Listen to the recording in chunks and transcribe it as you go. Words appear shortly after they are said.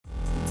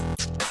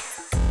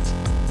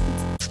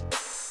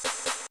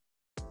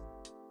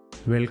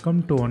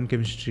Welcome to On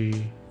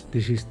Chemistry.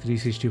 This is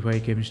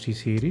 365 Chemistry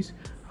series,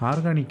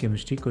 Organic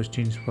Chemistry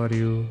questions for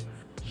you.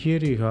 Here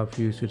you have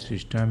fused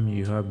system,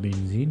 you have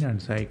benzene and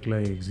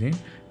cyclohexane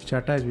which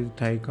attach with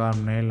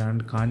thicarbonyl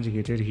and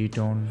conjugated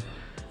ketone.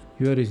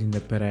 Here is in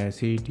the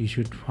paracid, you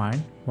should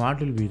find what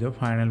will be the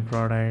final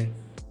product.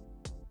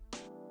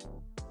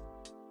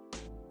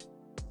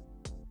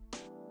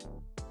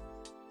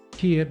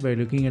 Here by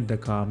looking at the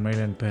carbonyl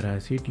and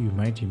paracid, you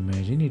might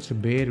imagine it's a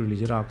Baeyer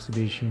Villiger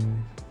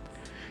oxidation.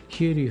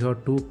 Here you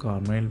have two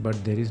carbonyl,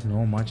 but there is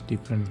no much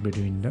difference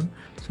between them.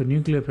 So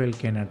nucleophile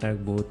can attack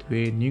both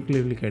ways.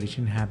 Nucleophilic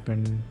addition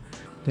happened.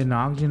 Then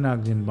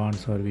oxygen-oxygen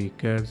bonds are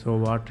weaker. So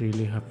what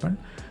really happened?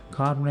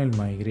 Carbonyl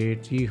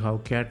migrates. You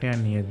have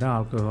cation near the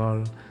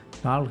alcohol.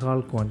 The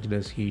alcohol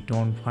considers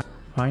ketone.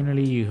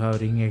 Finally, you have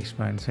ring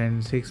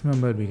expansion. 6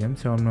 member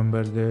becomes 7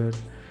 member there.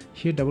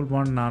 Here double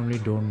bond normally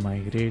don't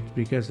migrate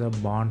because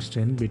of bond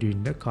strength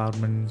between the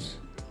carbons.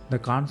 The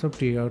concept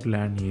you have to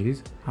learn here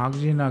is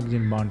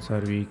oxygen-oxygen bonds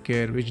are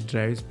weaker, which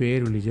drives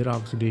Baeyer Villiger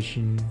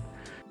oxidation.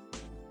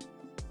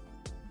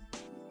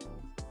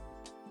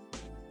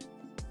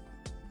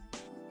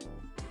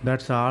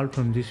 That's all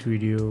from this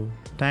video.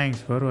 Thanks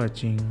for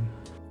watching.